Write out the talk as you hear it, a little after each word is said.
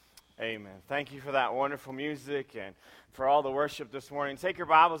Amen. Thank you for that wonderful music and for all the worship this morning. Take your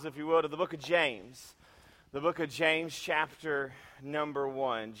Bibles, if you will, to the book of James. The book of James, chapter number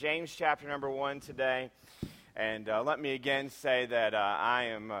 1. James, chapter number 1 today. And let me again say that I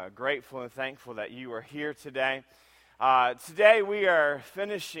am grateful and thankful that you are here today. Today we are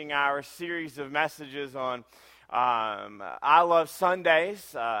finishing our series of messages on I Love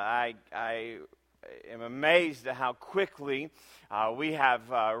Sundays. I am amazed at how quickly we have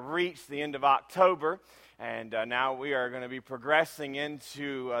reached the end of October, and now we are going to be progressing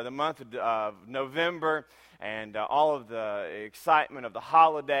into the month of November and all of the excitement of the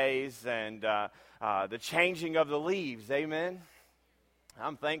holidays and the changing of the leaves. Amen?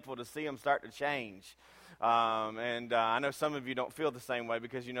 I'm thankful to see them start to change. And I know some of you don't feel the same way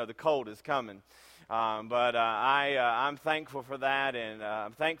because you know the cold is coming. But I'm thankful for that, and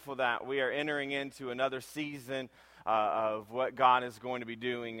I'm thankful that we are entering into another season of what God is going to be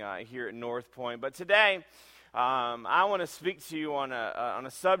doing here at North Point. But today, I want to speak to you on a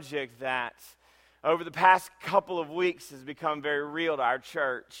subject that over the past couple of weeks has become very real to our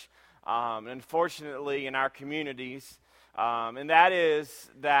church, unfortunately in our communities, and that is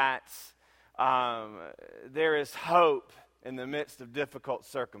that there is hope in the midst of difficult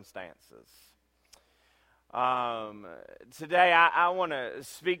circumstances. Today I want to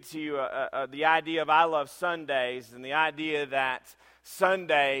speak to you the idea of I Love Sundays and the idea that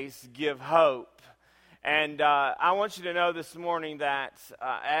Sundays give hope. And I want you to know this morning that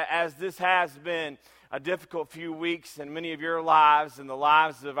as this has been a difficult few weeks in many of your lives and the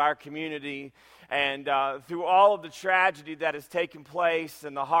lives of our community, and through all of the tragedy that has taken place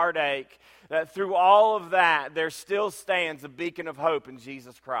and the heartache, that through all of that there still stands a beacon of hope in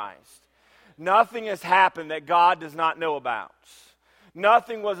Jesus Christ. Nothing has happened that God does not know about.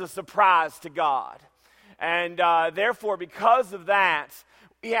 Nothing was a surprise to God. And therefore, because of that,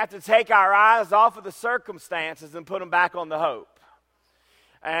 we have to take our eyes off of the circumstances and put them back on the hope.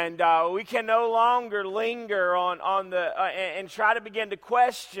 And we can no longer linger on the and try to begin to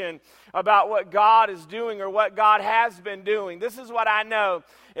question about what God is doing or what God has been doing. This is what I know,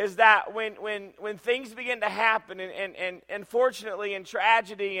 is that when things begin to happen and unfortunately in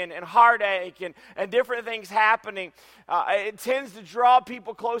tragedy and heartache and different things happening, it tends to draw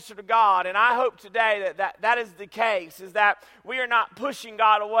people closer to God. And I hope today that is the case, is that we are not pushing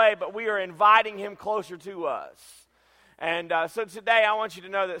God away, but we are inviting Him closer to us. And so today I want you to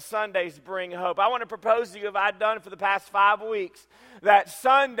know that Sundays bring hope. I want to propose to you, as I've done for the past 5 weeks, that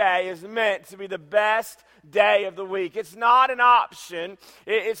Sunday is meant to be the best day of the week. It's not an option.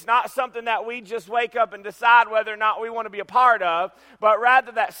 It's not something that we just wake up and decide whether or not we want to be a part of, but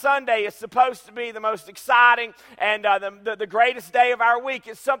rather that Sunday is supposed to be the most exciting and the greatest day of our week.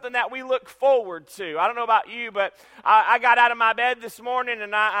 It's something that we look forward to. I don't know about you, but I got out of my bed this morning and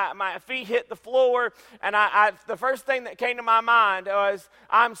my feet hit the floor, and the first thing that came to my mind was,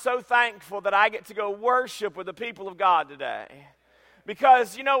 I'm so thankful that I get to go worship with the people of God today.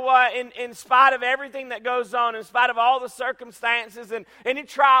 Because you know what, in spite of everything that goes on, in spite of all the circumstances and any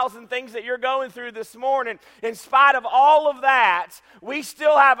trials and things that you're going through this morning, in spite of all of that, we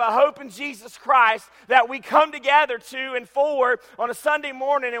still have a hope in Jesus Christ that we come together to and for on a Sunday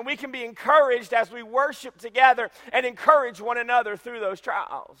morning, and we can be encouraged as we worship together and encourage one another through those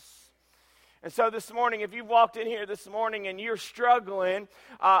trials. And so this morning, if you've walked in here this morning and you're struggling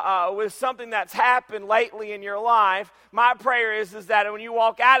with something that's happened lately in your life, my prayer is that when you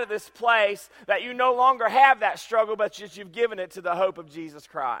walk out of this place, that you no longer have that struggle, but that you've given it to the hope of Jesus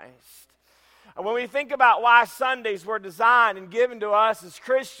Christ. When we think about why Sundays were designed and given to us as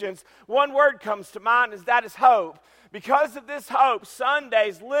Christians, one word comes to mind, that is hope. Because of this hope,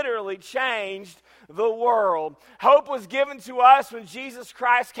 Sundays literally changed the world. Hope was given to us when Jesus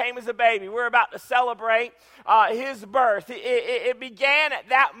Christ came as a baby. We're about to celebrate His birth. It began at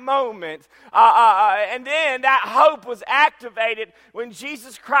that moment, and then that hope was activated when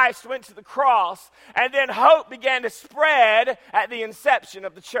Jesus Christ went to the cross, and then hope began to spread at the inception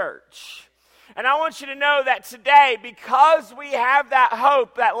of the church. And I want you to know that today, because we have that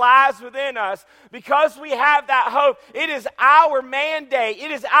hope that lies within us, because we have that hope, it is our mandate,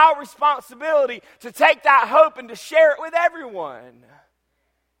 it is our responsibility to take that hope and to share it with everyone.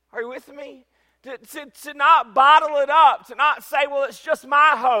 Are you with me? To not bottle it up, to not say, well, it's just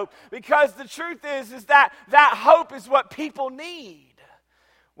my hope, because the truth is that hope is what people need.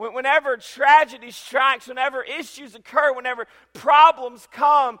 Whenever tragedy strikes, whenever issues occur, whenever problems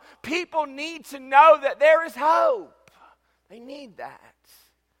come, people need to know that there is hope. They need that.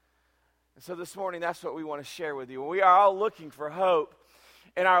 And so this morning, that's what we want to share with you. We are all looking for hope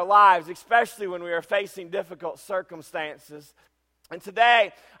in our lives, especially when we are facing difficult circumstances. And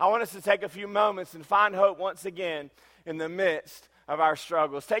today, I want us to take a few moments and find hope once again in the midst of our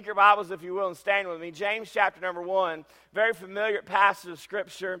struggles. Take your Bibles, if you will, and stand with me. James chapter number 1, very familiar passage of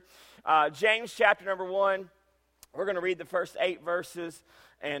Scripture. James chapter number 1, we're going to read the first 8 verses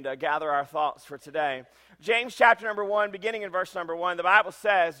and gather our thoughts for today. James chapter number 1, beginning in verse number 1, the Bible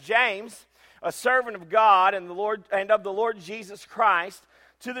says, James, a servant of God and of the Lord Jesus Christ,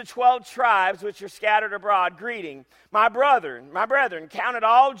 to the 12 tribes which are scattered abroad, greeting. My brethren, count it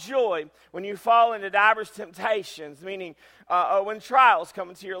all joy when you fall into diverse temptations, meaning when trials come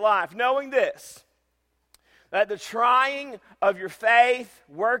into your life, knowing this, that the trying of your faith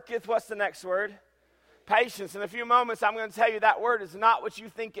worketh, what's the next word? Patience. In a few moments, I'm going to tell you that word is not what you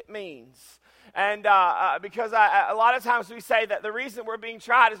think it means. And because a lot of times we say that the reason we're being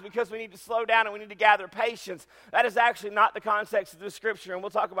tried is because we need to slow down and we need to gather patience. That is actually not the context of the Scripture, and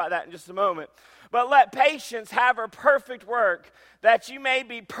we'll talk about that in just a moment. But let patience have her perfect work, that you may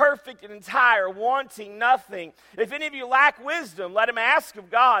be perfect and entire, wanting nothing. If any of you lack wisdom, let him ask of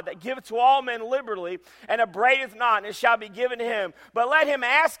God, that giveth to all men liberally, and upbraideth not, and it shall be given him. But let him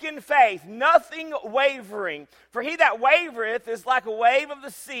ask in faith, nothing wavering. For he that wavereth is like a wave of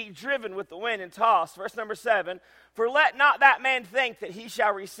the sea, driven with the wind and tossed. Verse number 7, for let not that man think that he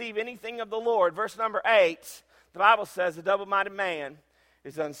shall receive anything of the Lord. Verse number 8, the Bible says, a double-minded man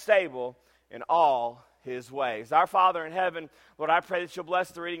is unstable in all his ways. Our Father in heaven, Lord, I pray that you'll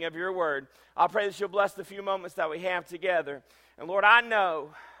bless the reading of your word. I pray that you'll bless the few moments that we have together. And Lord, I know,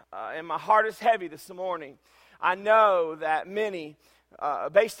 and my heart is heavy this morning, I know that many,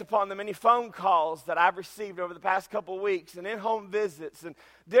 based upon the many phone calls that I've received over the past couple of weeks and in-home visits and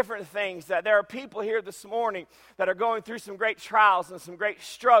different things, that there are people here this morning that are going through some great trials and some great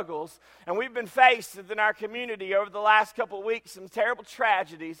struggles. And we've been faced in our community over the last couple of weeks some terrible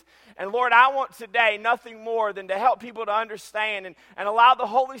tragedies. And Lord, I want today nothing more than to help people to understand and allow the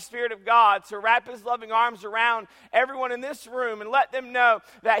Holy Spirit of God to wrap his loving arms around everyone in this room and let them know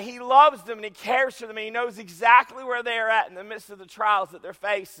that he loves them and he cares for them and he knows exactly where they are at in the midst of the trials that they're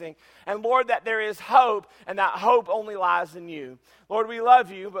facing. And Lord, that there is hope, and that hope only lies in you. Lord, we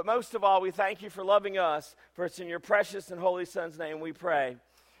love you, but most of all, we thank you for loving us. For it's in your precious and holy Son's name we pray.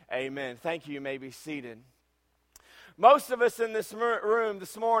 Amen. Thank you. You may be seated. Most of us in this room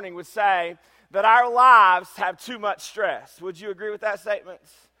this morning would say that our lives have too much stress. Would you agree with that statement?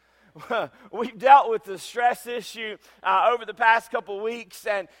 We've dealt with the stress issue over the past couple of weeks,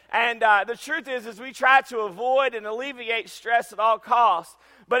 and the truth is we try to avoid and alleviate stress at all costs.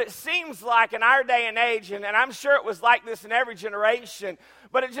 But it seems like in our day and age, and I'm sure it was like this in every generation,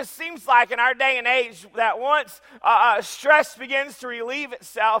 but it just seems like in our day and age that once stress begins to relieve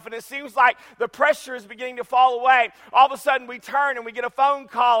itself and it seems like the pressure is beginning to fall away, all of a sudden we turn and we get a phone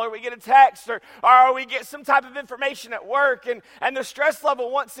call or we get a text or we get some type of information at work, and the stress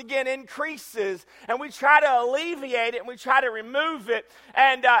level once again increases, and we try to alleviate it and we try to remove it.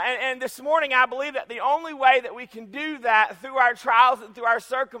 And this morning I believe that the only way that we can do that through our trials and through our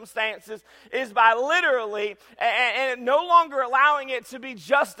circumstances is by literally and no longer allowing it to be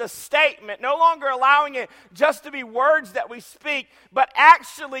just a statement, no longer allowing it just to be words that we speak, but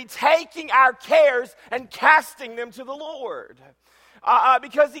actually taking our cares and casting them to the Lord.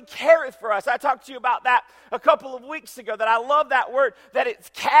 Because he careth for us. I talked to you about that a couple of weeks ago, that I love that word, that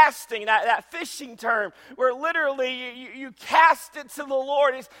it's casting, that fishing term, where literally you cast it to the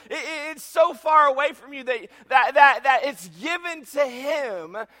Lord. It's so far away from you that it's given to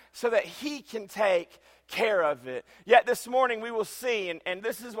him so that he can take care of it. Yet this morning we will see, and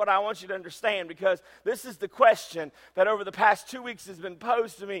this is what I want you to understand, because this is the question that over the past 2 weeks has been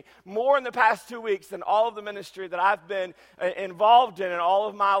posed to me more in the past 2 weeks than all of the ministry that I've been involved in all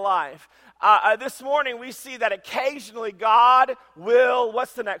of my life. This morning we see that occasionally God will,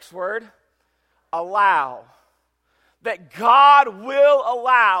 what's the next word? Allow. That God will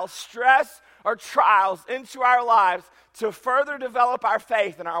allow stress or trials into our lives to further develop our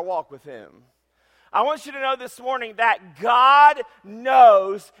faith and our walk with him. I want you to know this morning that God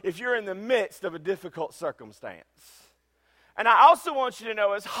knows if you're in the midst of a difficult circumstance. And I also want you to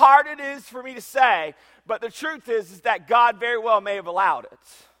know, as hard it is for me to say, but the truth is that God very well may have allowed it.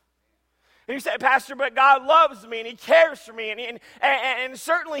 And you say, Pastor, but God loves me and he cares for me. And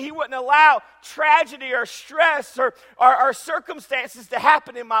certainly he wouldn't allow tragedy or stress or circumstances to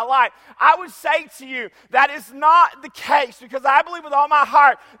happen in my life. I would say to you that is not the case, because I believe with all my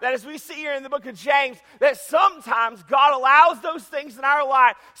heart that as we see here in the book of James, that sometimes God allows those things in our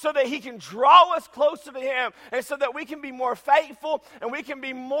life so that he can draw us closer to him, and so that we can be more faithful and we can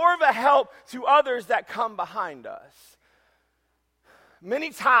be more of a help to others that come behind us.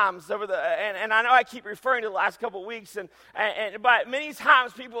 Many times and I know I keep referring to the last couple of weeks, but many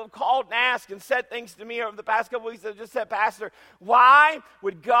times people have called and asked and said things to me over the past couple of weeks that have just said, Pastor, why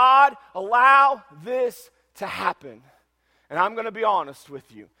would God allow this to happen? And I'm going to be honest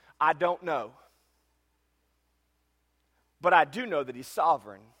with you. I don't know. But I do know that He's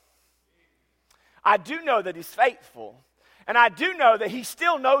sovereign. I do know that He's faithful. And I do know that He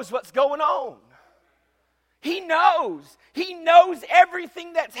still knows what's going on. He knows. He knows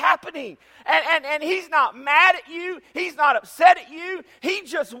everything that's happening. And He's not mad at you. He's not upset at you. He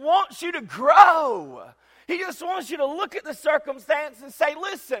just wants you to grow. He just wants you to look at the circumstance and say,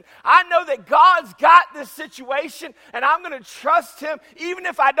 listen, I know that God's got this situation, and I'm going to trust Him even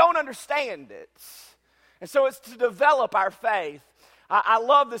if I don't understand it. And so it's to develop our faith. I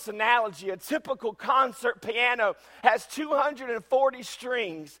love this analogy. A typical concert piano has 240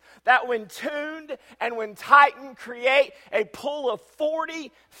 strings that when tuned and when tightened create a pull of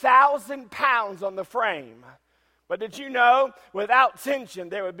 40,000 pounds on the frame. But did you know, without tension,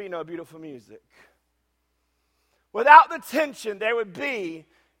 there would be no beautiful music. Without the tension, there would be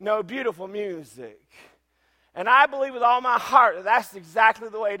no beautiful music. And I believe with all my heart that that's exactly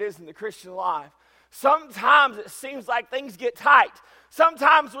the way it is in the Christian life. Sometimes it seems like things get tight.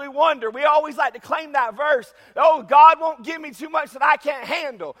 Sometimes we wonder. We always like to claim that verse. Oh, God won't give me too much that I can't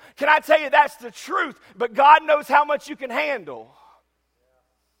handle. Can I tell you that's the truth? But God knows how much you can handle.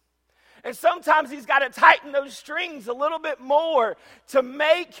 And sometimes He's got to tighten those strings a little bit more to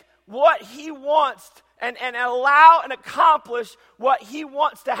make what He wants and allow and accomplish what He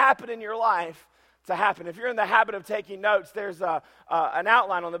wants to happen in your life to happen. If you're in the habit of taking notes, there's an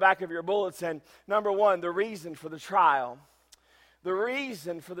outline on the back of your bulletin. Number one, the reason for the trial. The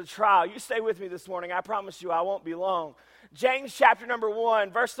reason for the trial. You stay with me this morning. I promise you I won't be long. James chapter number 1,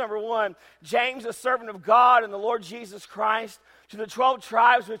 verse number 1. James, a servant of God and the Lord Jesus Christ, to the 12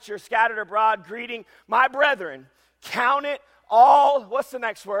 tribes which are scattered abroad, greeting, my brethren, count it all, what's the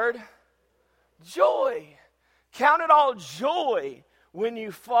next word? Joy. Count it all joy when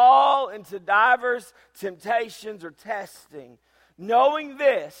you fall into divers temptations or testing, knowing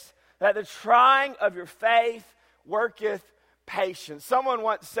this, that the trying of your faith worketh patience. Someone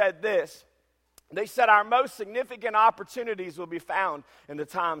once said this. They said, our most significant opportunities will be found in the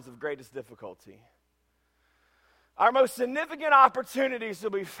times of greatest difficulty. Our most significant opportunities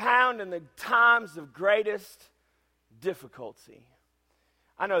will be found in the times of greatest difficulty.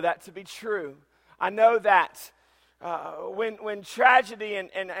 I know that to be true. I know that when tragedy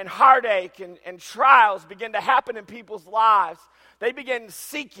and heartache and trials begin to happen in people's lives, they begin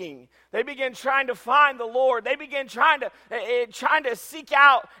seeking. They begin trying to find the Lord. They begin trying to seek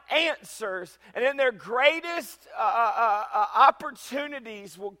out answers. And then their greatest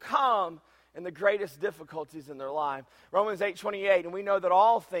opportunities will come in the greatest difficulties in their life. Romans 8:28, and we know that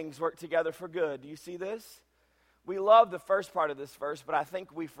all things work together for good. Do you see this? We love the first part of this verse, but I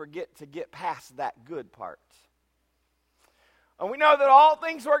think we forget to get past that good part. And we know that all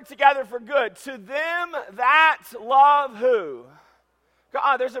things work together for good. To them that love who?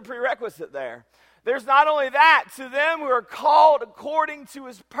 God, there's a prerequisite there. There's not only that, to them who are called according to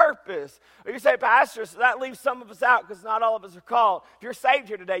His purpose. Or you say, Pastor, so that leaves some of us out because not all of us are called. If you're saved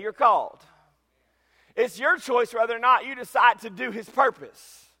here today, you're called. It's your choice whether or not you decide to do His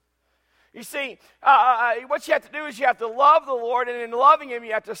purpose. You see, what you have to do is you have to love the Lord, and in loving Him,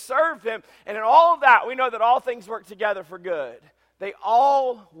 you have to serve Him. And in all of that, we know that all things work together for good. They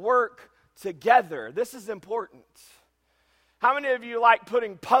all work together. This is important. How many of you like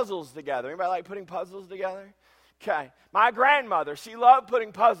putting puzzles together? Anybody like putting puzzles together? Okay. My grandmother, she loved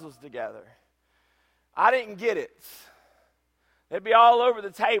putting puzzles together. I didn't get it. They'd be all over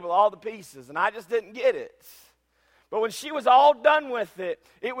the table, all the pieces, and I just didn't get it. But when she was all done with it,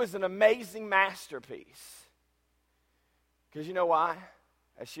 it was an amazing masterpiece. Because you know why?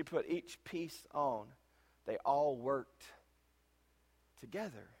 As she put each piece on, they all worked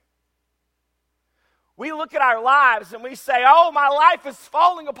together. We look at our lives and we say, oh, my life is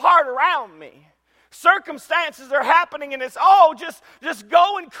falling apart around me. Circumstances are happening and it's all just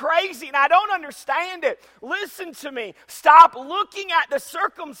going crazy and I don't understand it. Listen to me. Stop looking at the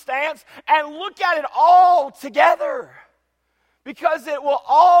circumstance and look at it all together. Because it will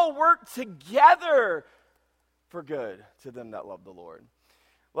all work together for good to them that love the Lord.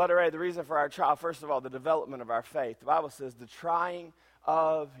 Letter A, the reason for our trial, first of all, the development of our faith. The Bible says the trying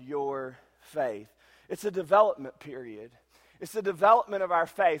of your faith. It's a development period. It's the development of our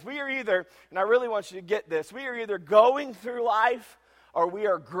faith. We are either, and I really want you to get this, we are either going through life or we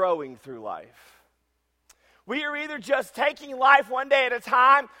are growing through life. We are either just taking life one day at a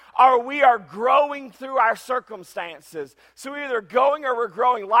time, or we are growing through our circumstances. So we're either going or we're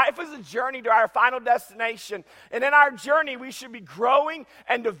growing. Life is a journey to our final destination. And in our journey, we should be growing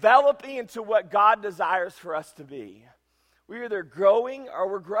and developing into what God desires for us to be. We're either growing or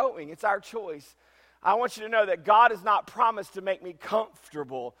we're growing. It's our choice. I want you to know that God has not promised to make me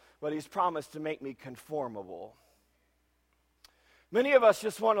comfortable, but He's promised to make me conformable. Many of us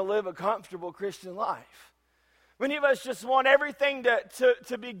just want to live a comfortable Christian life. Many of us just want everything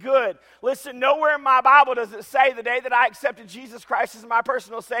to be good. Listen, nowhere in my Bible does it say the day that I accepted Jesus Christ as my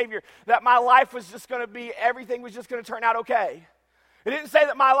personal Savior that my life was just going to be, everything was just going to turn out okay. It didn't say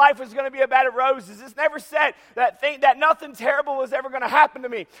that my life was going to be a bed of roses. It's never said that nothing terrible was ever going to happen to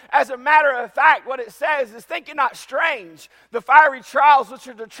me. As a matter of fact, what it says is, think it not strange, the fiery trials which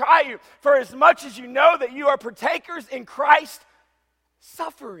are to try you, for as much as you know that you are partakers in Christ's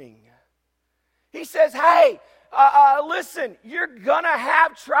suffering. He says, hey, listen, you're going to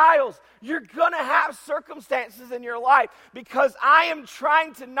have trials. You're going to have circumstances in your life because I am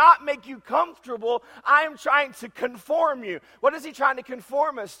trying to not make you comfortable. I am trying to conform you. What is He trying to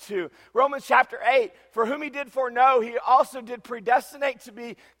conform us to? Romans chapter 8, for whom He did foreknow, He also did predestinate to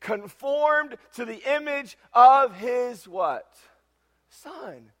be conformed to the image of His what?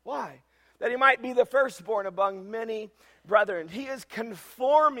 Son. Why? That He might be the firstborn among many brethren. He is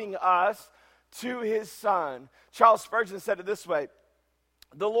conforming us to His Son. Charles Spurgeon said it this way: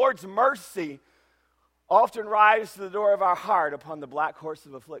 the Lord's mercy often rides to the door of our heart upon the black horse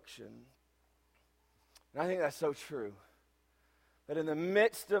of affliction. And I think that's so true. That in the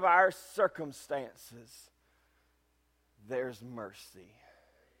midst of our circumstances, there's mercy.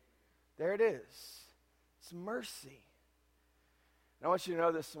 There it is. It's mercy. And I want you to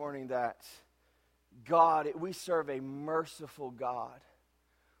know this morning that we serve a merciful God.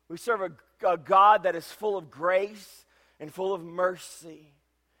 We serve a God that is full of grace and full of mercy.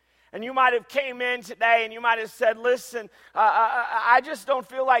 And you might have came in today and you might have said, listen, I just don't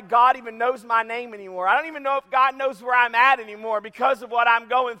feel like God even knows my name anymore. I don't even know if God knows where I'm at anymore because of what I'm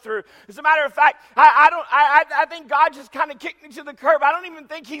going through. As a matter of fact, I think God just kind of kicked me to the curb. I don't even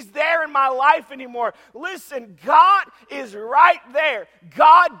think He's there in my life anymore. Listen, God is right there.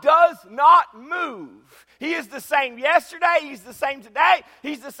 God does not move. He is the same yesterday, He's the same today,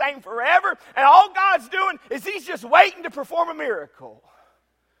 He's the same forever. And all God's doing is He's just waiting to perform a miracle.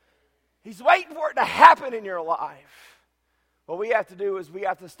 He's waiting for it to happen in your life. What we have to do is we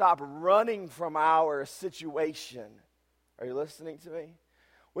have to stop running from our situation. Are you listening to me?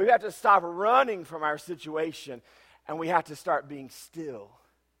 We have to stop running from our situation, and we have to start being still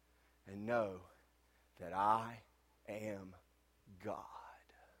and know that I am God.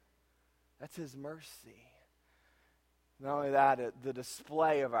 That's His mercy. Not only that, the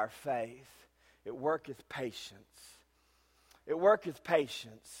display of our faith, it worketh patience. It worketh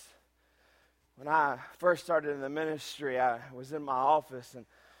patience. When I first started in the ministry, I was in my office and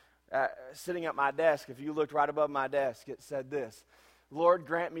sitting at my desk. If you looked right above my desk, it said this: Lord,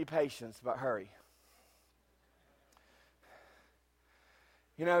 grant me patience, but hurry.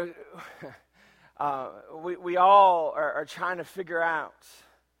 You know, we all are trying to figure out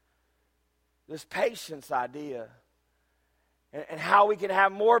this patience idea. And how we can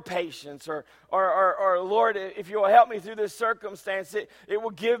have more patience, or Lord, if you will help me through this circumstance, it will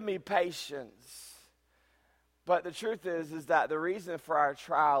give me patience. But the truth is that the reason for our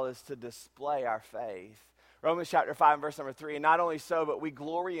trial is to display our faith. Romans chapter 5 and verse number 3, and not only so, but we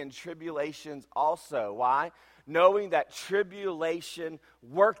glory in tribulations also. Why? Knowing that tribulation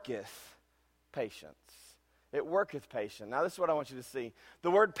worketh patience. It worketh patience. Now this is what I want you to see.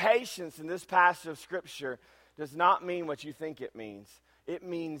 The word patience in this passage of Scripture does not mean what you think it means. It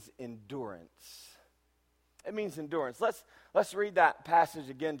means endurance. It means endurance. Let's read that passage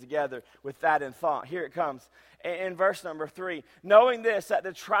again together with that in thought. Here it comes in verse number 3. Knowing this, that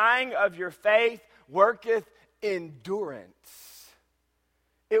the trying of your faith worketh endurance.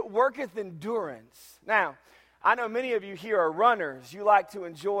 It worketh endurance. Now, I know many of you here are runners. You like to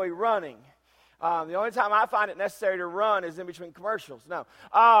enjoy running. The only time I find it necessary to run is in between commercials. No.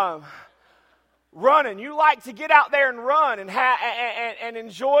 Running. You like to get out there and run and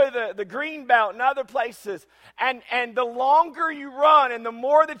enjoy the green belt and other places. And the longer you run and the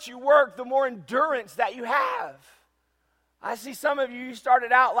more that you work, the more endurance that you have. I see some of you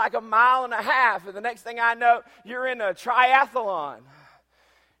started out like 1.5 miles, and the next thing I know, you're in a triathlon.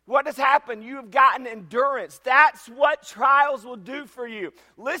 What has happened? You have gotten endurance. That's what trials will do for you.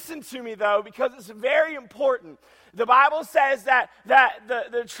 Listen to me, though, because it's very important. The Bible says that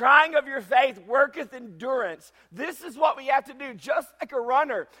the trying of your faith worketh endurance. This is what we have to do, just like a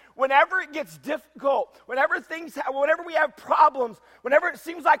runner. Whenever it gets difficult, whenever we have problems, whenever it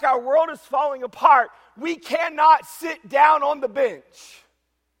seems like our world is falling apart, we cannot sit down on the bench.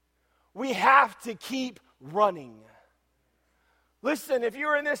 We have to keep running. Listen, if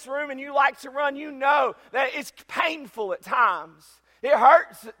you're in this room and you like to run, you know that it's painful at times. It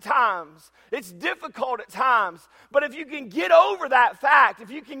hurts at times. It's difficult at times. But if you can get over that fact,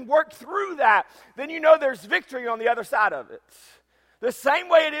 if you can work through that, then you know there's victory on the other side of it. The same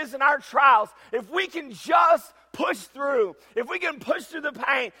way it is in our trials. If we can just push through, if we can push through the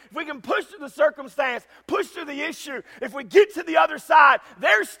pain, if we can push through the circumstance, push through the issue, if we get to the other side,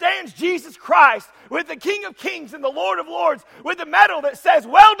 there stands Jesus Christ with the King of Kings and the Lord of Lords with the medal that says,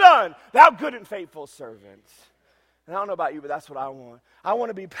 "Well done, thou good and faithful servant." And I don't know about you, but that's what I want. I want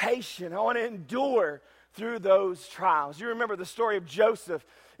to be patient. I want to endure through those trials. You remember the story of Joseph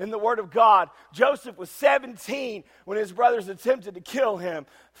in the Word of God. Joseph was 17 when his brothers attempted to kill him.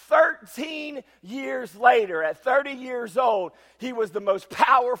 13 years later, at 30 years old, he was the most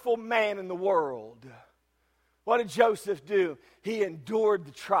powerful man in the world. What did Joseph do? He endured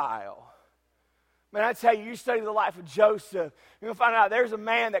the trial. Man, I tell you, you study the life of Joseph, you're going to find out there's a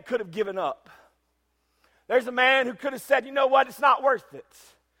man that could have given up. There's a man who could have said, you know what, it's not worth it.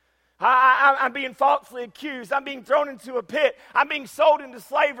 I'm being falsely accused. I'm being thrown into a pit. I'm being sold into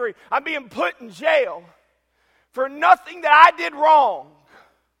slavery. I'm being put in jail for nothing that I did wrong.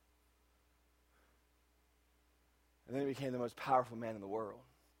 And then he became the most powerful man in the world.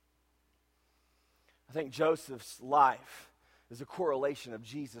 I think Joseph's life is a correlation of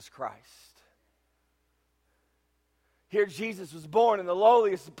Jesus Christ. Here Jesus was born in the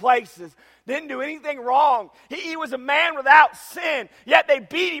lowliest of places, didn't do anything wrong. He was a man without sin, yet they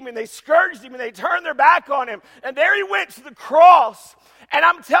beat him and they scourged him and they turned their back on him. And there he went to the cross. And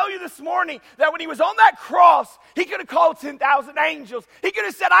I'm telling you this morning that when he was on that cross, he could have called 10,000 angels. He could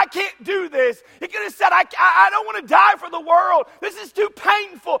have said, I can't do this. He could have said, I don't want to die for the world. This is too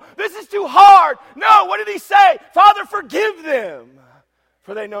painful. This is too hard. No, what did he say? Father, forgive them,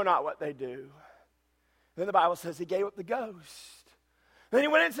 for they know not what they do. Then the Bible says he gave up the ghost. Then he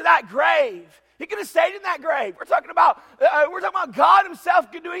went into that grave. He could have stayed in that grave. We're talking about God himself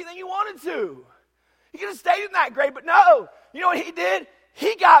could do anything he wanted to. He could have stayed in that grave, but no. You know what he did?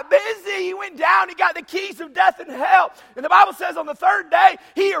 He got busy. He went down. He got the keys of death and hell. And the Bible says on the third day,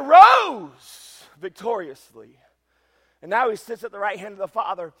 he arose victoriously. And now he sits at the right hand of the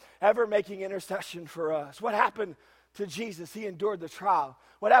Father, ever making intercession for us. What happened to Jesus? He endured the trial.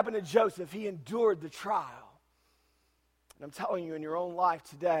 What happened to Joseph? He endured the trial. And I'm telling you, in your own life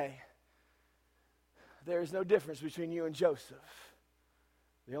today, there is no difference between you and Joseph.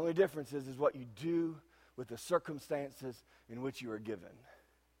 The only difference is what you do with the circumstances in which you are given.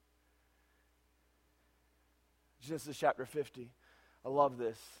 Genesis chapter 50. I love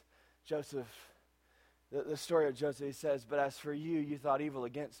this. Joseph, the story of Joseph, he says, but as for you, you thought evil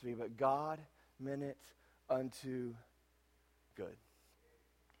against me, but God meant it unto good.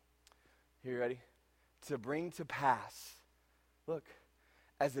 Here, you ready? To bring to pass, look,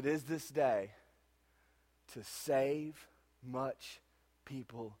 as it is this day, to save much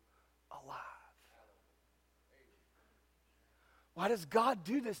people alive. Why does God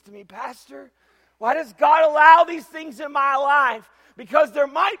do this to me, Pastor? Why does God allow these things in my life? Because there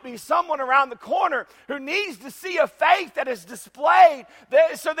might be someone around the corner who needs to see a faith that is displayed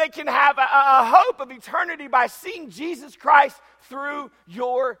so they can have a hope of eternity by seeing Jesus Christ through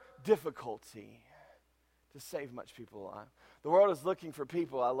your difficulty to save much people alive. The world is looking for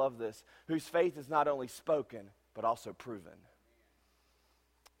people, I love this, whose faith is not only spoken, but also proven.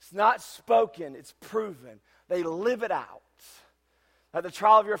 It's not spoken, it's proven. They live it out. At the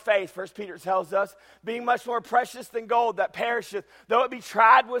trial of your faith, 1 Peter tells us, being much more precious than gold that perisheth, though it be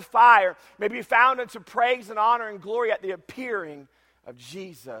tried with fire, may be found unto praise and honor and glory at the appearing of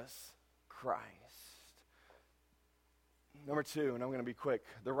Jesus Christ. Number 2, and I'm going to be quick,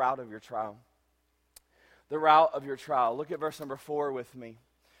 the route of your trial. The route of your trial. Look at verse number 4 with me.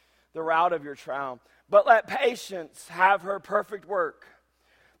 The route of your trial. But let patience have her perfect work,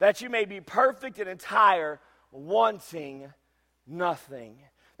 that you may be perfect and entire, wanting nothing.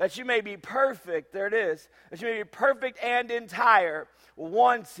 That you may be perfect, there it is, that you may be perfect and entire,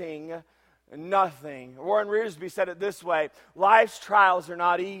 wanting nothing. Warren Rearsby said it this way, life's trials are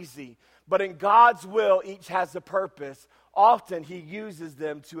not easy, but in God's will, each has a purpose. Often he uses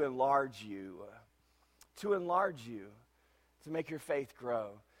them to enlarge you. To enlarge you. to make your faith grow.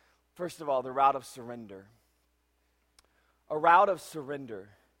 First of all, the route of surrender. A route of surrender.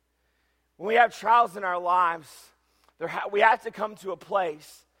 When we have trials in our lives, we have to come to a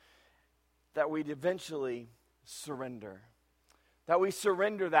place that we'd eventually surrender. That we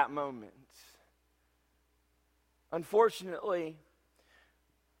surrender that moment. Unfortunately,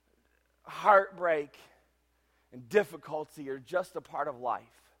 heartbreak and difficulty are just a part of life.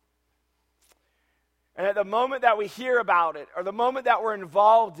 And at the moment that we hear about it, or the moment that we're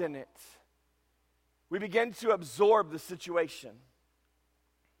involved in it, we begin to absorb the situation.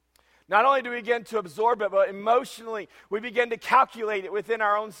 Not only do we begin to absorb it, but emotionally, we begin to calculate it within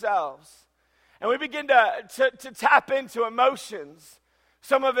our own selves. And we begin to tap into emotions.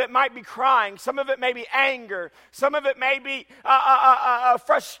 Some of it might be crying. Some of it may be anger. Some of it may be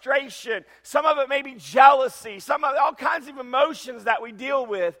frustration. Some of it may be jealousy. All kinds of emotions that we deal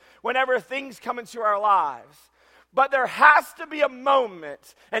with whenever things come into our lives. But there has to be a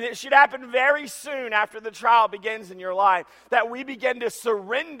moment, and it should happen very soon after the trial begins in your life, that we begin to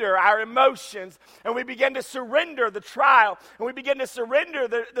surrender our emotions, and we begin to surrender the trial, and we begin to surrender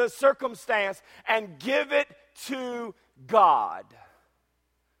the circumstance, and give it to God.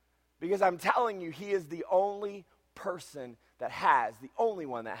 Because I'm telling you, He is the only person the only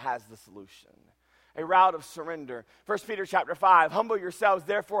one that has the solution. A route of surrender. 1 Peter chapter 5, humble yourselves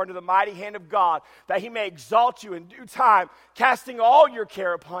therefore under the mighty hand of God, that He may exalt you in due time, casting all your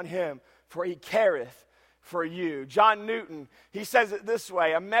care upon Him, for He careth for you. John Newton, he says it this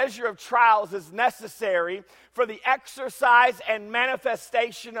way: a measure of trials is necessary for the exercise and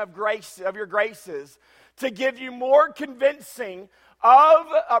manifestation of your graces, to give you more convincing of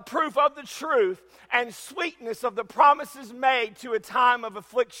a proof of the truth and sweetness of the promises made to a time of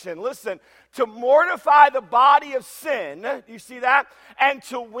affliction. Listen, to mortify the body of sin, you see that? And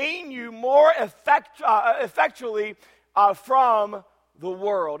to wean you more effectually from the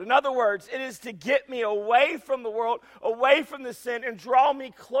world. In other words, it is to get me away from the world, away from the sin, and draw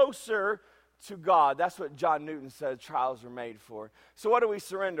me closer to God. That's what John Newton said trials are made for. So what do we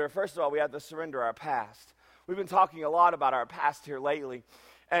surrender? First of all, we have to surrender our past. We've been talking a lot about our past here lately.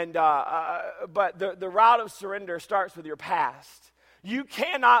 But the route of surrender starts with your past. You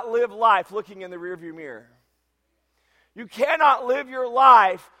cannot live life looking in the rearview mirror. You cannot live your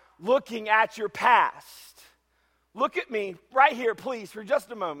life looking at your past. Look at me right here, please, for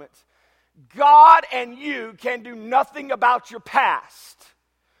just a moment. God and you can do nothing about your past,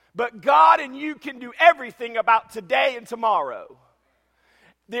 but God and you can do everything about today and tomorrow.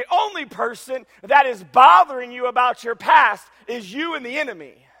 The only person that is bothering you about your past is you and the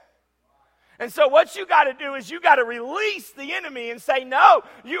enemy. And so what you got to do is you got to release the enemy and say, no,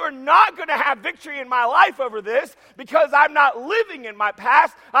 you are not going to have victory in my life over this, because I'm not living in my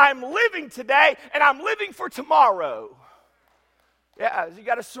past. I'm living today, and I'm living for tomorrow. Yeah, you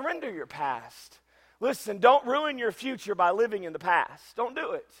got to surrender your past. Listen, don't ruin your future by living in the past. Don't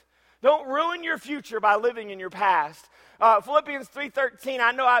do it. Don't ruin your future by living in your past. Philippians 3:13,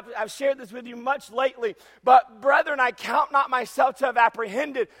 I know I've shared this with you much lately, but brethren, I count not myself to have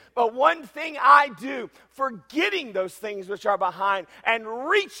apprehended, but one thing I do, forgetting those things which are behind and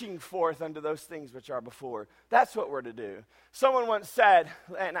reaching forth unto those things which are before. That's what we're to do. Someone once said,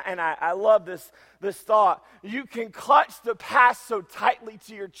 and I love this thought, you can clutch the past so tightly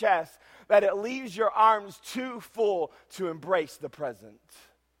to your chest that it leaves your arms too full to embrace the present.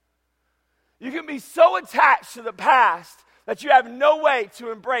 You can be so attached to the past that you have no way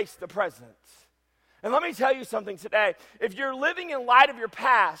to embrace the present. And let me tell you something today. If you're living in light of your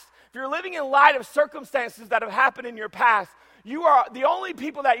past, if you're living in light of circumstances that have happened in your past, you are the only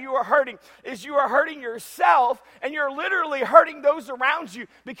people that you are hurting is you are hurting yourself, and you're literally hurting those around you,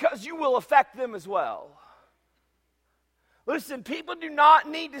 because you will affect them as well. Listen, people do not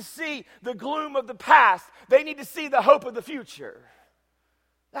need to see the gloom of the past. They need to see the hope of the future.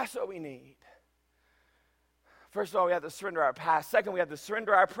 That's what we need. First of all, we have to surrender our past. Second, we have to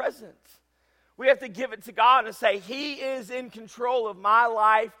surrender our present. We have to give it to God and say, He is in control of my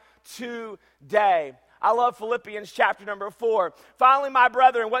life today. I love Philippians chapter number 4. Finally, my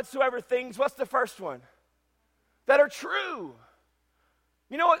brethren, whatsoever things, what's the first one? That are true.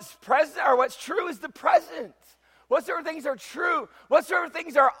 You know what's present, or what's true is the present. Whatsoever things are true, whatsoever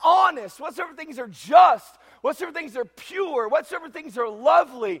things are honest, whatsoever things are just, whatsoever things are pure, whatsoever things are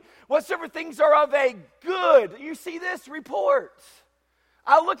lovely, whatsoever things are of a good, you see this, report.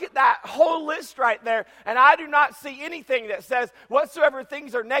 I look at that whole list right there, and I do not see anything that says whatsoever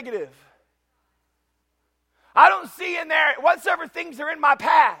things are negative. I don't see in there whatsoever things are in my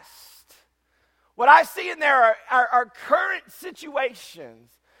past. What I see in there are current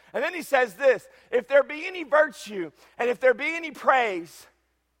situations And then he says this, if there be any virtue and if there be any praise,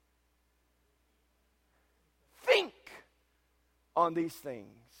 think on these things.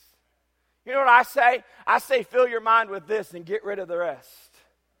 You know what I say? I say fill your mind with this and get rid of the rest.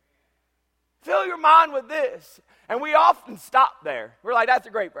 Fill your mind with this. And we often stop there. We're like, that's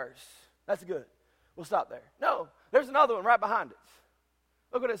a great verse. That's good. We'll stop there. No, there's another one right behind it.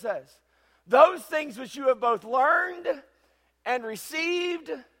 Look what it says. Those things which you have both learned and received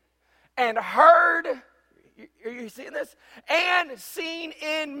and heard, are you seeing this? And seen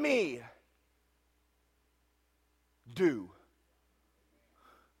in me. Do.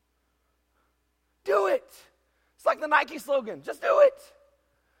 Do it. It's like the Nike slogan. Just do it.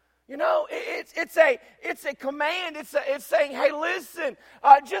 You know, it's a command. It's saying, hey, listen,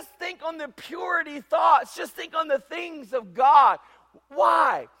 just think on the purity thoughts. Just think on the things of God.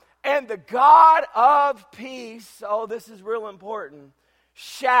 Why? And the God of peace, oh, this is real important,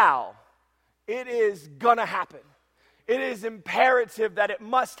 shall. It is going to happen. It is imperative that it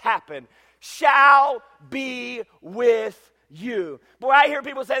must happen. Shall be with you. Boy, I hear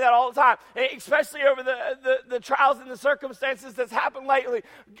people say that all the time, especially over the trials and the circumstances that's happened lately.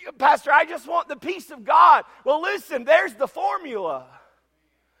 Pastor, I just want the peace of God. Well, listen, there's the formula.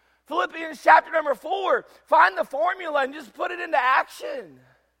 Philippians chapter number 4, find the formula and just put it into action.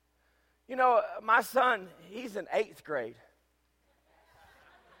 You know, my son, he's in 8th grade.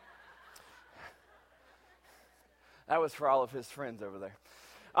 That was for all of his friends over there.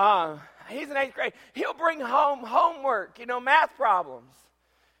 He's in 8th grade. He'll bring home homework, math problems.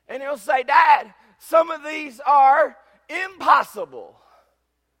 And he'll say, Dad, some of these are impossible.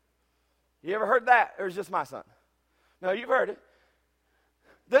 You ever heard that? Or is it just my son? No, you've heard it.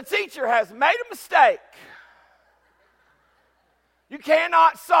 The teacher has made a mistake. You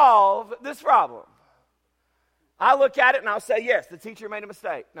cannot solve this problem. I look at it and I'll say, yes, the teacher made a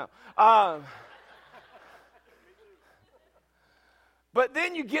mistake. No. But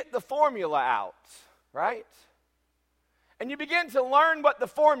then you get the formula out, right? And you begin to learn what the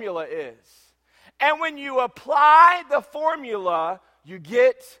formula is. And when you apply the formula, you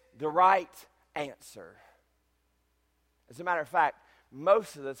get the right answer. As a matter of fact,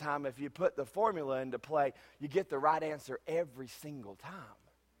 most of the time, if you put the formula into play, you get the right answer every single time.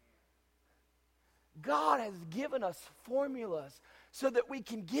 God has given us formulas so that we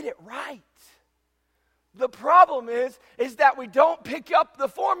can get it right. The problem is that we don't pick up the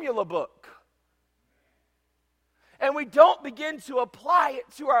formula book. And we don't begin to apply it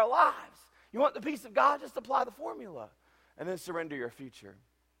to our lives. You want the peace of God? Just apply the formula. And then surrender your future.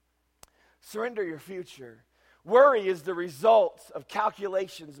 Surrender your future. Worry is the result of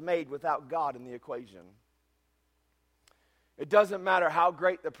calculations made without God in the equation. It doesn't matter how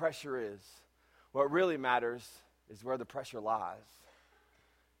great the pressure is. What really matters is where the pressure lies.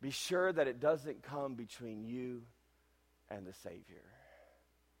 Be sure that it doesn't come between you and the Savior.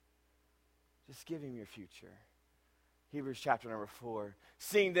 Just give him your future. Hebrews chapter number 4.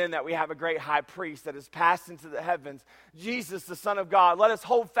 Seeing then that we have a great high priest that has passed into the heavens, Jesus, the Son of God, let us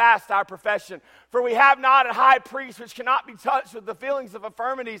hold fast our profession. For we have not a high priest which cannot be touched with the feelings of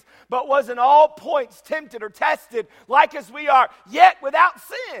infirmities, but was in all points tempted or tested, like as we are, yet without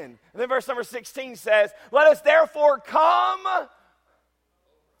sin. And then verse number 16 says, let us therefore come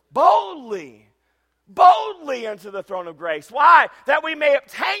boldly unto the throne of grace. Why? That we may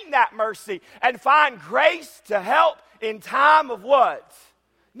obtain that mercy and find grace to help in time of what?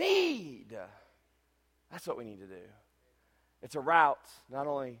 Need. That's what we need to do. It's a route, not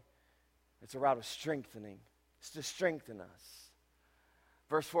only, it's a route of strengthening. It's to strengthen us.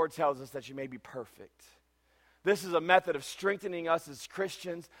 Verse 4 tells us that you may be perfect. This is a method of strengthening us as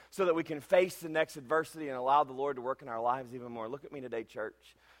Christians so that we can face the next adversity and allow the Lord to work in our lives even more. Look at me today,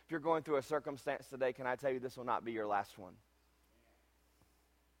 church. If you're going through a circumstance today, can I tell you this will not be your last one?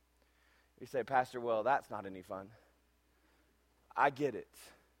 You say, Pastor, well, that's not any fun. I get it.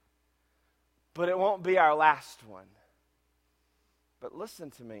 But it won't be our last one. But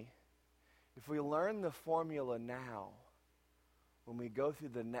listen to me. If we learn the formula now, when we go through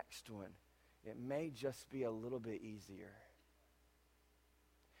the next one, it may just be a little bit easier.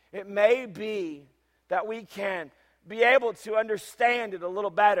 It may be that we can be able to understand it a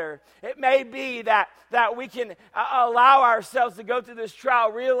little better. It may be that we can allow ourselves to go through this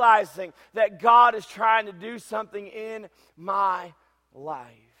trial realizing that God is trying to do something in my life.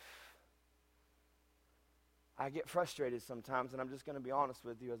 I get frustrated sometimes, and I'm just going to be honest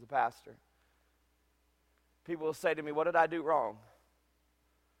with you as a pastor. People will say to me, what did I do wrong?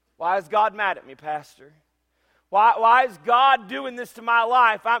 Why is God mad at me, Pastor? Why is God doing this to my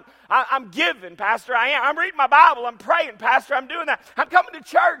life? I'm giving, Pastor. I am. I'm reading my Bible. I'm praying, Pastor. I'm doing that. I'm coming to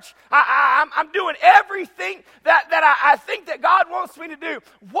church. I'm doing everything that I think that God wants me to do.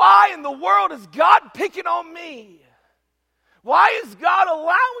 Why in the world is God picking on me? Why is God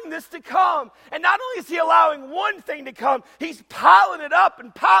allowing this to come? And not only is he allowing one thing to come, he's piling it up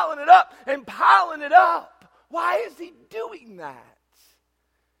and piling it up and piling it up. Why is he doing that?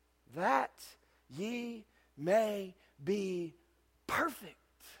 That ye may be perfect.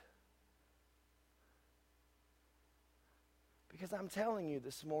 Because I'm telling you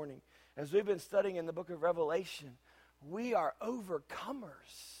this morning, as we've been studying in the book of Revelation, we are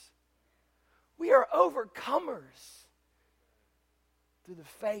overcomers. We are overcomers through the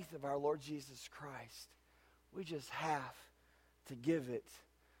faith of our Lord Jesus Christ. We just have to give it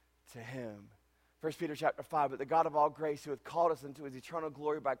to him. 1 Peter chapter 5, but the God of all grace, who hath called us into his eternal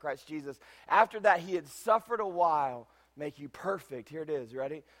glory by Christ Jesus, after that he had suffered a while, make you perfect. Here it is, you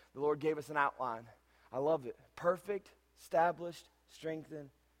ready? The Lord gave us an outline. I love it. Perfect, established, strengthened.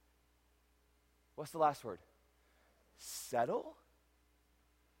 What's the last word? Settle?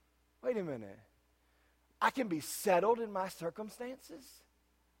 Wait a minute. I can be settled in my circumstances?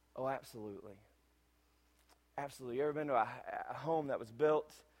 Oh, absolutely. Absolutely. You ever been to a home that was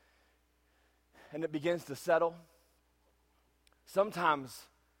built and it begins to settle? Sometimes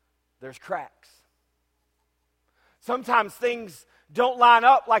there's cracks. Sometimes things don't line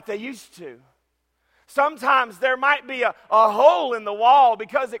up like they used to. Sometimes there might be a hole in the wall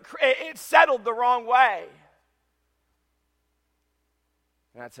because it settled the wrong way.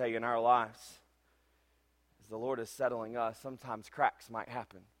 And I tell you, in our lives, as the Lord is settling us, sometimes cracks might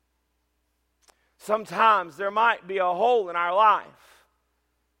happen. Sometimes there might be a hole in our life.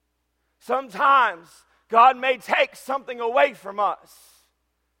 Sometimes God may take something away from us.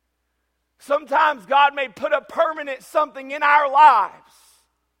 Sometimes God may put a permanent something in our lives.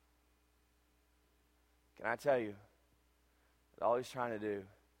 Can I tell you that all he's trying to do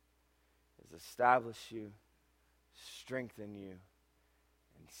is establish you, strengthen you,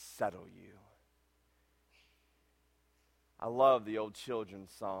 and settle you. I love the old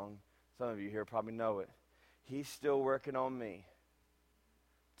children's song. Some of you here probably know it. He's still working on me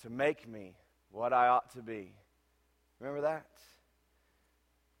to make me what I ought to be. Remember that?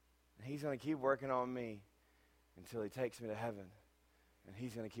 And he's going to keep working on me until he takes me to heaven. And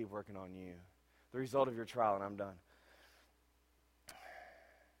he's going to keep working on you. The result of your trial, and I'm done.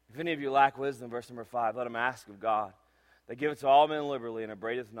 If any of you lack wisdom, verse number 5, let him ask of God, that giveth to all men liberally and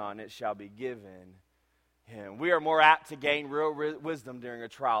upbraideth not, and it shall be given him. We are more apt to gain real wisdom during a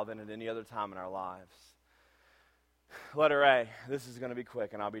trial than at any other time in our lives. Letter A, this is going to be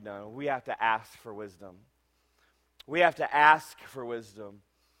quick and I'll be done. We have to ask for wisdom. We have to ask for wisdom.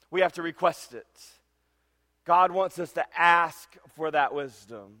 We have to request it. God wants us to ask for that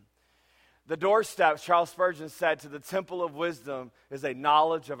wisdom. The doorstep, Charles Spurgeon said, to the temple of wisdom is a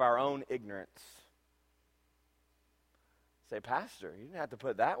knowledge of our own ignorance. Say, Pastor, you didn't have to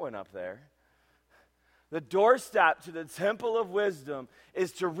put that one up there. The doorstep to the temple of wisdom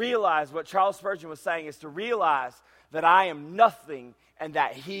is to realize what Charles Spurgeon was saying, is to realize that I am nothing and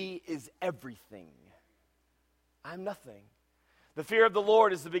that he is everything. I'm nothing. The fear of the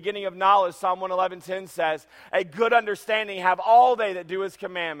Lord is the beginning of knowledge. Psalm 111:10 says, a good understanding have all they that do his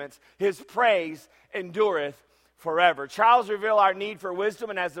commandments. His praise endureth forever. Trials reveal our need for wisdom,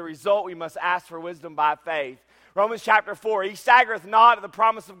 and as a result, we must ask for wisdom by faith. Romans chapter 4, he staggereth not at the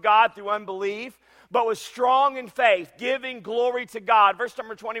promise of God through unbelief, but was strong in faith, giving glory to God. Verse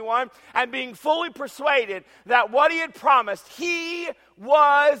number 21, and being fully persuaded that what he had promised, he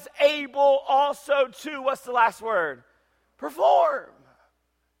was able also to, what's the last word? Perform.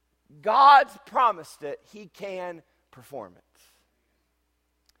 God's promised it, he can perform it.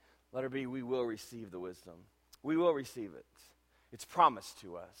 Letter B, we will receive the wisdom. We will receive it. It's promised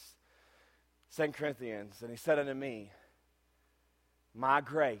to us. 2 Corinthians, and he said unto me, my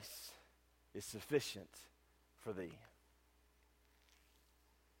grace is sufficient for thee.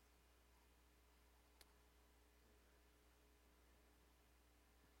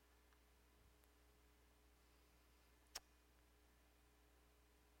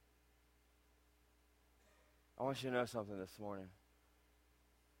 I want you to know something this morning.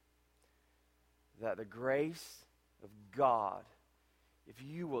 That the grace of God, if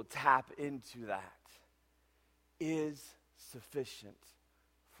you will tap into that, is sufficient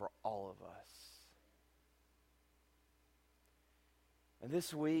for all of us. And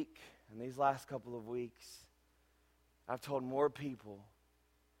this week, and these last couple of weeks, I've told more people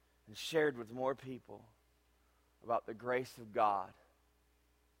and shared with more people about the grace of God,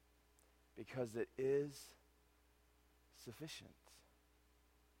 because it is sufficient.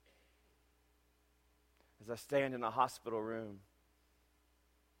 As I stand in a hospital room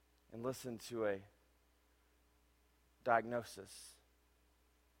and listen to a diagnosis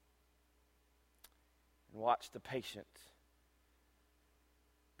and watch the patient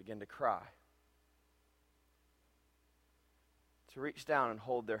begin to cry, to reach down and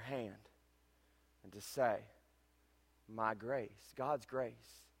hold their hand and to say, my grace, God's grace,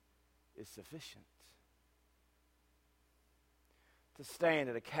 is sufficient. To stand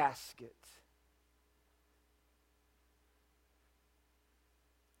at a casket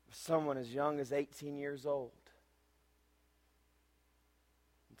of someone as young as 18 years old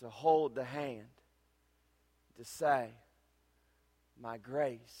and to hold the hand, to say, my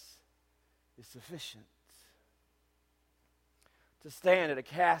grace is sufficient. To stand at a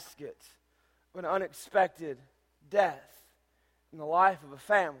casket of an unexpected death in the life of a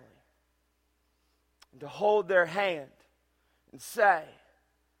family and to hold their hand and say,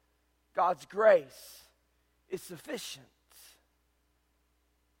 God's grace is sufficient.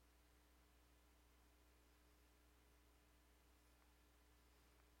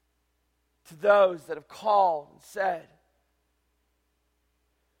 To those that have called and said,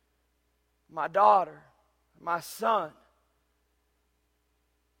 my daughter, my son,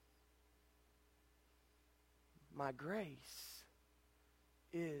 my grace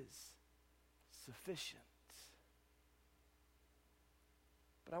is sufficient.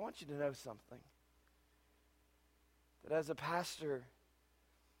 But I want you to know something. That as a pastor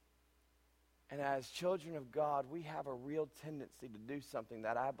and as children of God, we have a real tendency to do something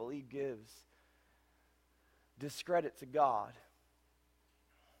that I believe gives discredit to God.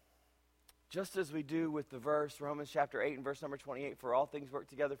 Just as we do with the verse, Romans chapter 8 and verse number 28, for all things work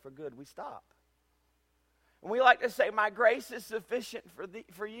together for good, we stop. And we like to say, my grace is sufficient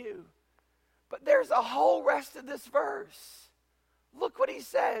for you. But there's a whole rest of this verse. Look what he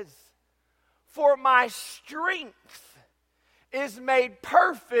says. For my strength is made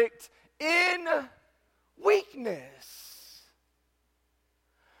perfect in weakness.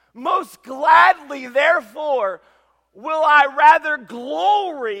 Most gladly, therefore, will I rather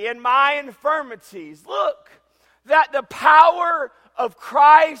glory in my infirmities. Look, that the power of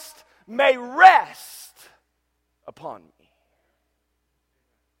Christ may rest upon me.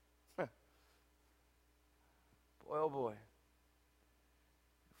 Boy, oh boy.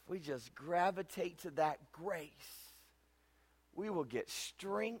 If we just gravitate to that grace, we will get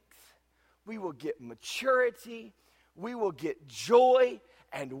strength, we will get maturity, we will get joy,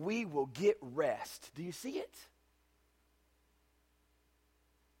 and we will get rest. Do you see it?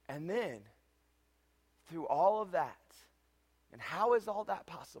 And then, through all of that, and how is all that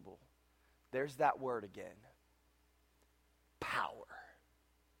possible? There's that word again. Power.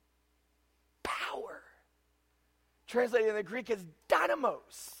 Power. Translated in the Greek as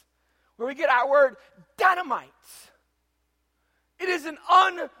dynamos, where we get our word dynamite. It is an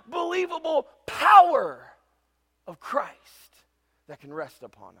unbelievable power of Christ that can rest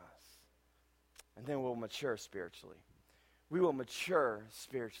upon us. And then we'll mature spiritually. We will mature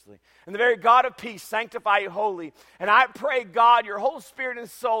spiritually. And the very God of peace sanctify you wholly. And I pray, God, your whole spirit and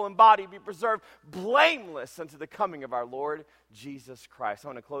soul and body be preserved blameless unto the coming of our Lord Jesus Christ. I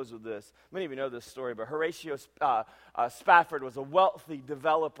want to close with this. Many of you know this story, but Horatio Spafford was a wealthy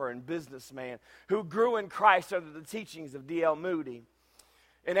developer and businessman who grew in Christ under the teachings of D.L. Moody.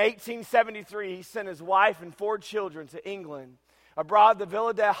 In 1873, he sent his wife and 4 children to England, abroad the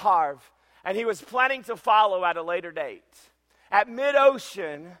Villa de Havre, and he was planning to follow at a later date. At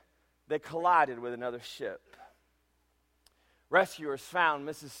mid-ocean, they collided with another ship. Rescuers found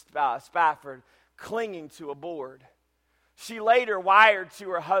Mrs. Spafford clinging to a board. She later wired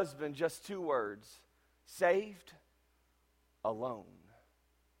to her husband just 2 words, saved, alone.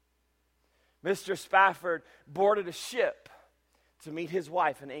 Mr. Spafford boarded a ship to meet his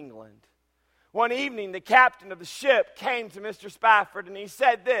wife in England. One evening, the captain of the ship came to Mr. Spafford and he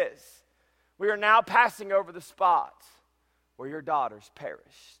said this, we are now passing over the spot where your daughters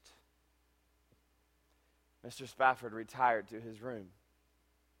perished. Mr. Spafford retired to his room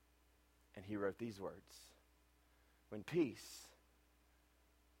and he wrote these words, when peace,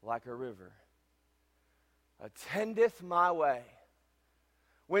 like a river, attendeth my way,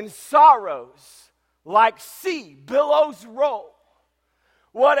 when sorrows like sea billows roll,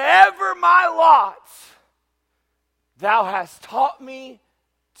 whatever my lot, thou hast taught me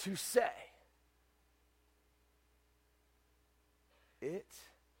to say, it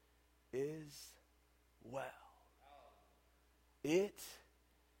is well. It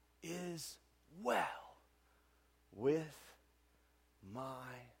is well with my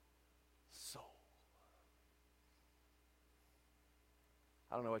soul.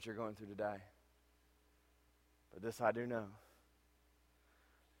 I don't know what you're going through today, but this I do know,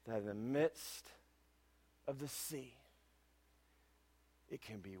 that in the midst of the sea, it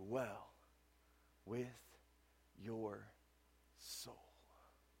can be well with your soul.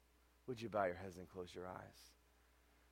 Would you bow your heads and close your eyes?